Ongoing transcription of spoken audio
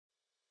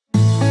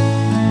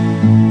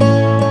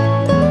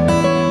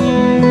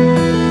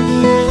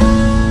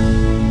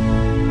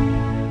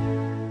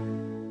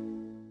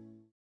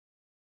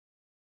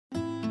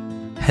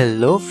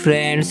Hello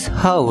friends,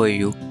 how are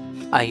you?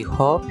 I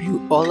hope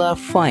you all are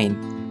fine.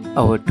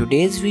 Our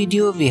today's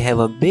video we have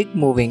a big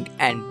moving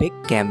and big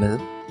camel,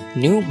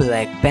 new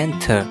Black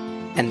Panther,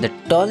 and the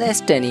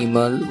tallest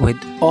animal with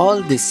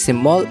all these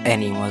small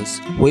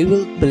animals. We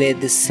will play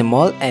the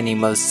small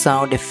animal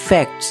sound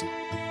effects.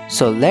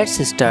 So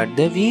let's start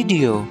the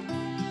video.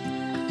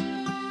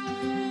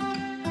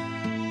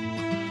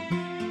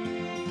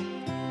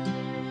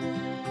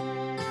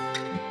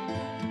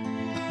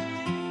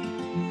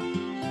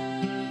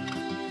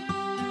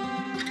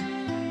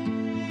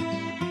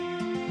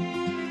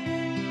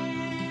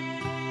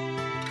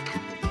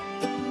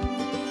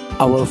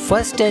 Our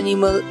first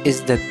animal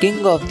is the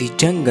king of the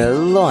jungle,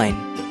 lion.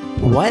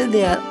 While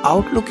they are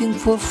out looking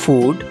for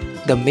food,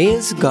 the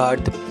males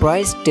guard the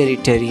prized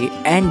territory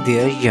and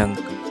their young.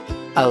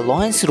 A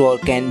lion's roar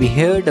can be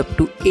heard up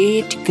to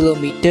 8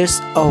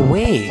 kilometers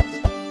away.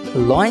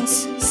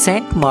 Lions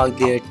scent mark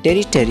their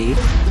territory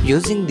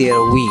using their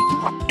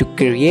wing to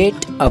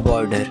create a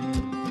border.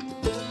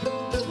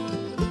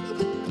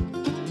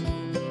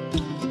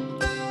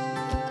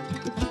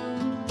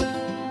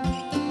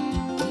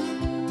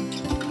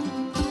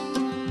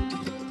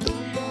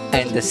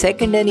 And the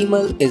second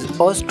animal is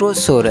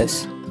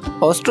Ostrosaurus.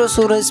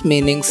 Ostrosaurus,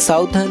 meaning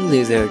southern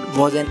lizard,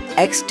 was an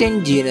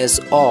extinct genus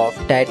of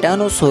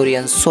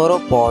titanosaurian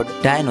sauropod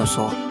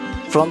dinosaur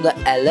from the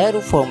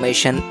Alaro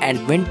Formation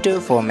and Winter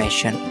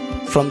Formation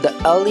from the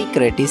early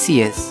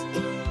Cretaceous.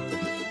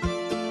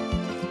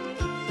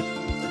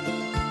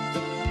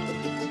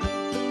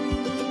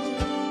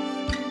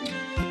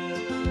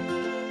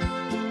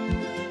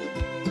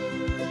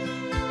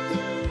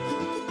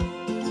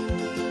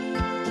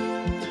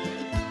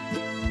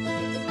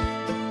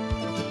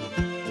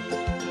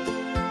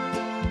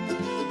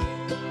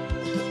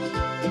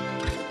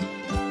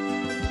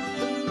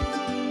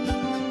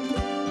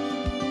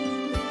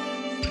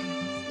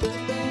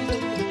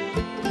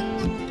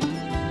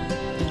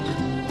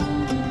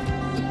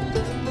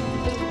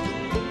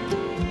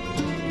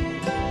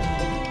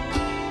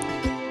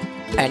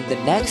 And the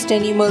next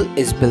animal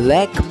is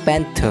Black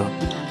Panther.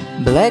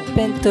 Black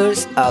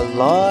panthers are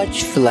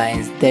large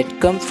felines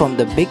that come from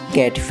the big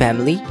cat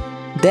family.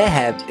 They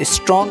have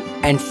strong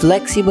and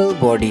flexible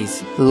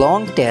bodies,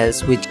 long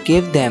tails which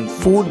give them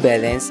food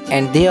balance,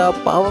 and they are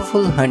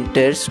powerful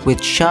hunters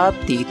with sharp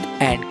teeth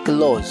and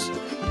claws.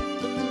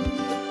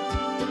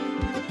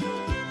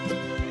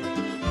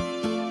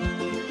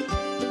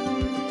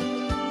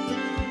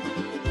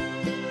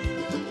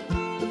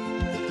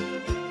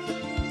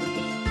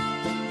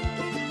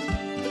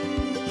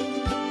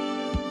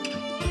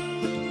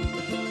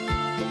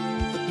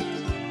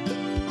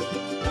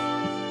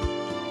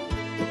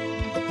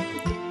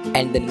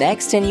 And the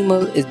next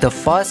animal is the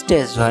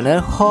fastest runner,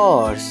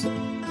 horse.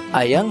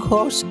 A young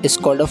horse is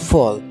called a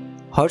foal.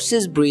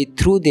 Horses breathe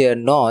through their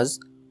nose.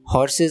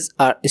 Horses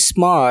are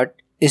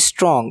smart,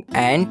 strong,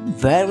 and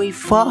very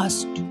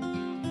fast.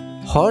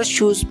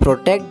 Horseshoes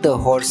protect the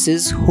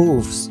horse's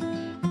hooves.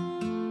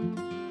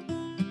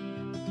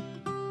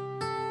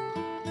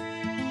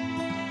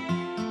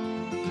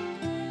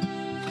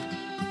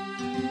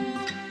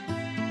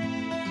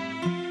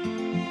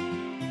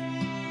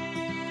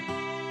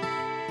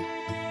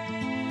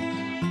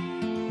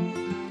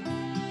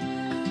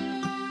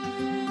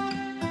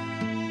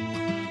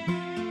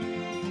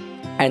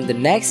 And the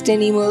next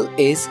animal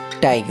is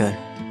tiger.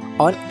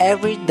 On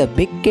average, the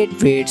big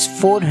cat weighs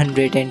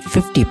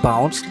 450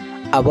 pounds,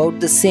 about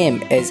the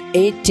same as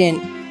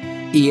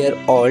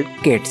 8-10-year-old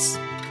kids.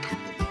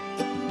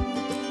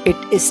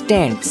 It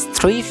stands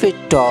 3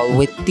 feet tall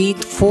with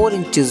teeth 4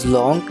 inches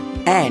long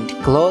and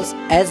claws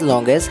as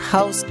long as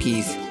house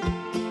keys.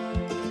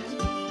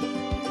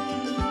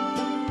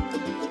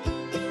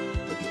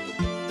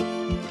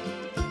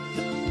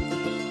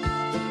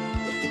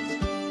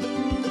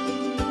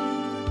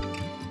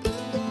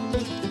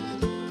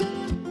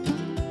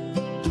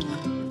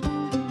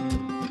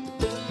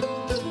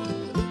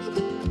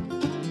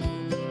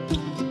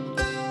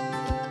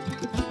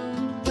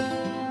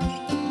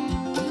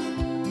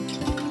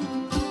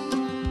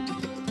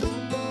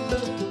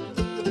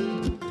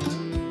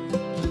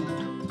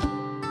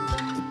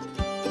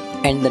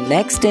 And the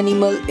next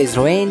animal is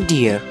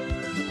reindeer.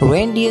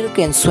 Reindeer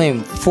can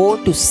swim 4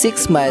 to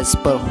 6 miles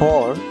per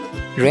hour.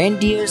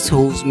 Reindeer's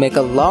hooves make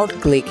a loud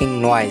clicking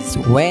noise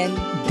when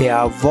they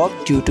are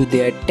walked due to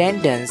their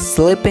tendons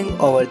slipping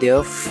over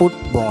their foot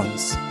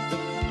bones.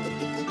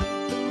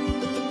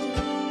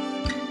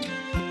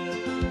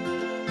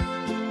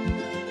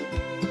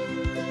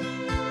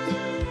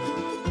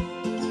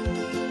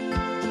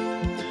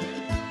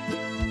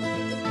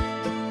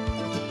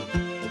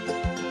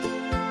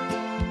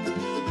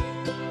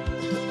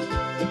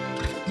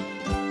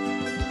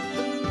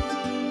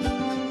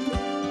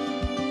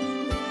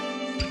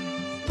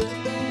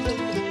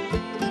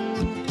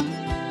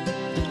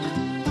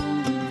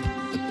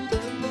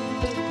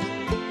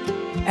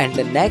 And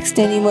the next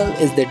animal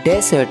is the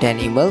desert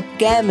animal,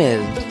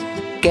 camel.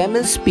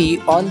 Camels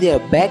pee on their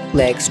back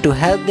legs to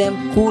help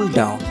them cool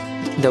down.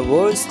 The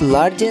world's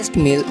largest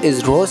meal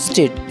is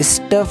roasted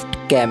stuffed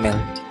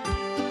camel.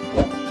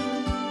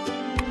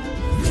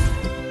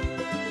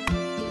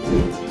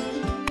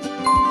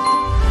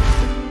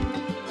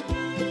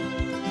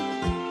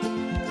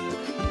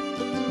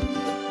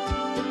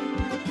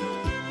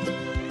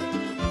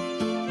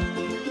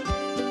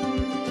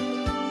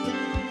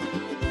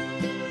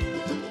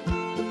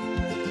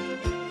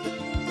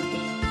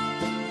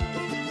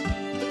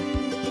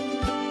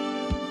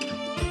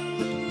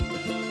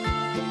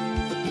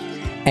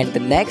 And the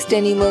next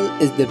animal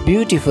is the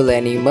beautiful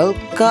animal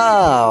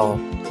cow.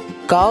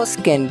 Cows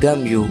can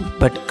gum you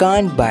but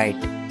can't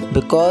bite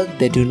because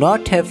they do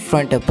not have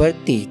front upper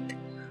teeth.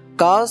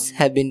 Cows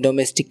have been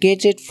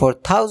domesticated for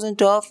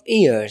thousands of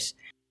years.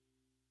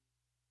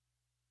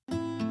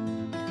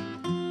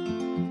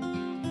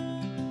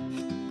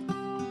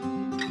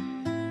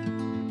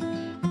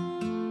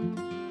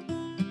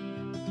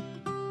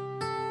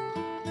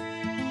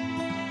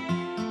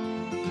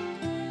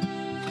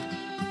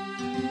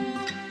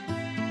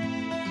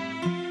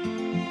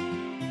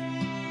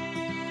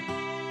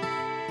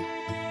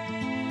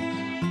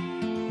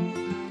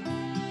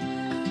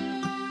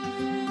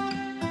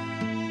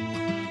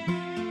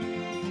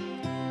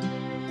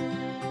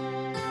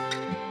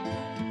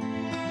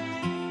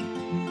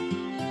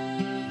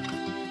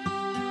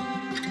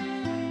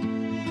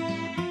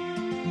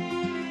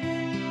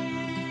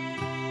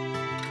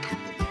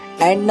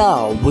 And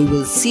now we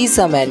will see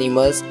some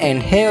animals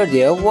and hear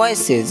their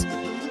voices.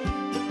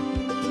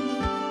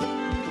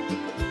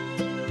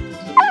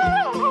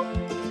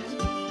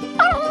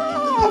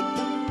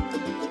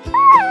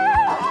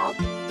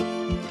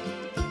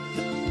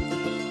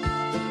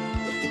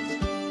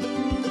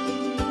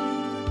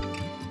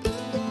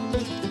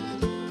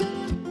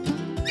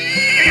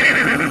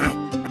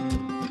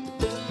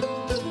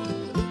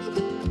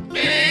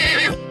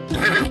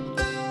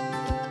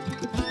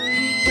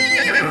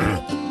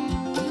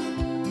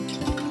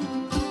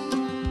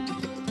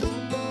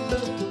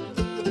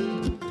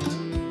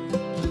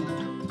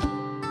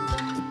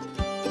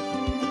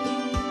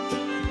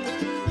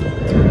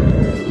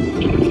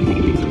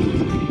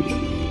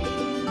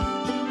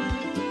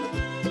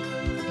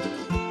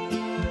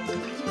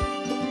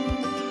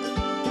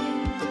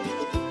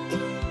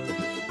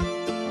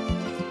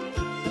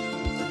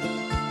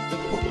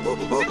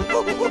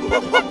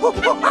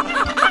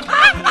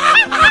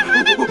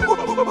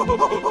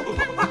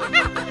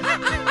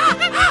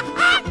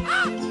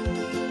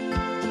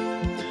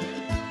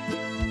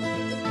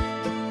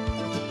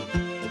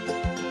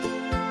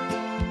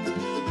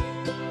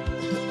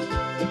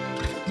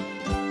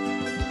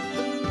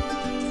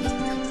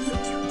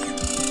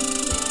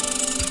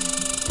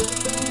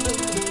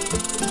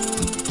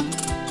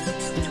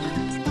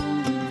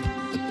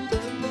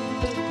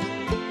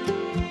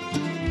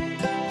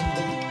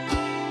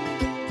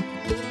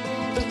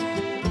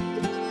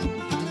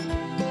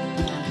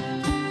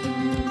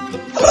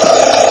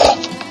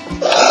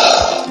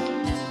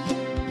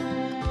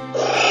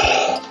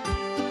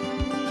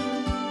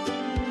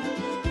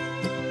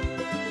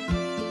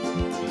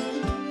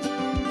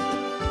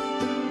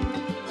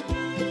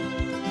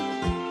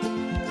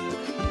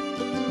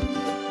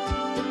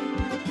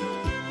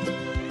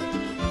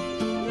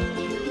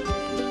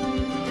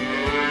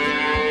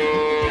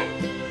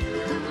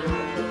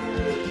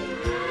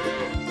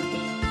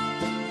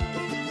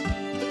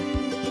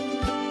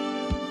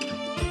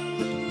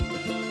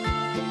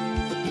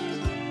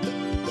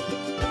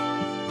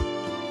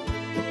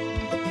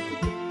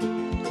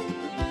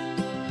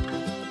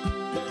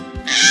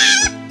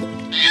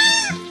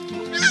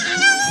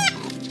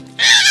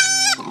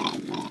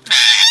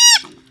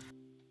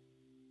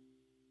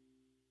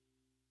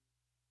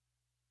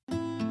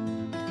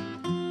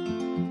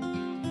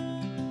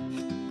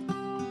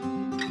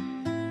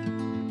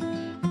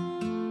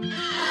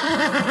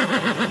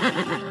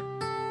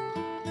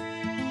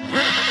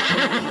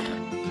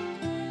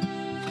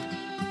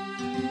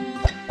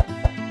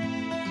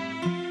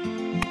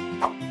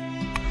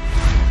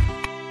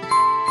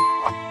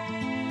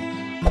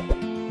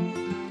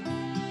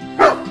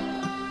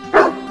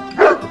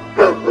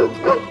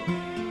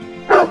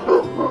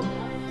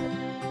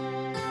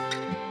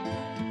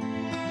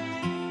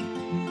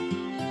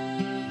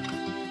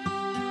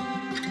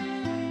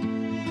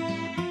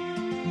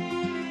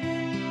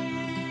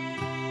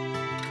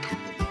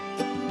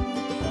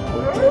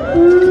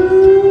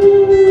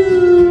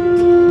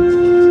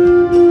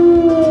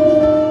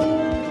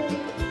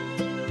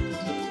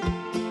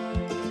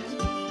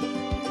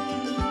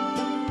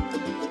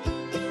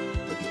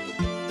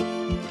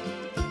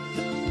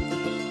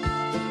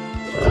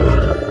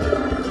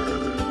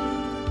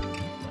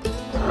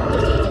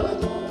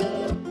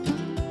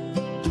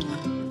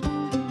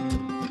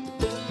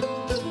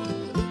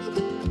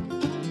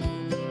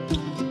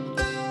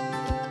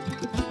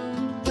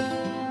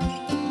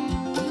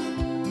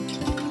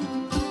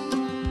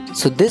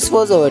 So this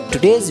was our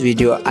today's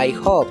video. I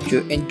hope you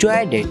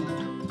enjoyed it.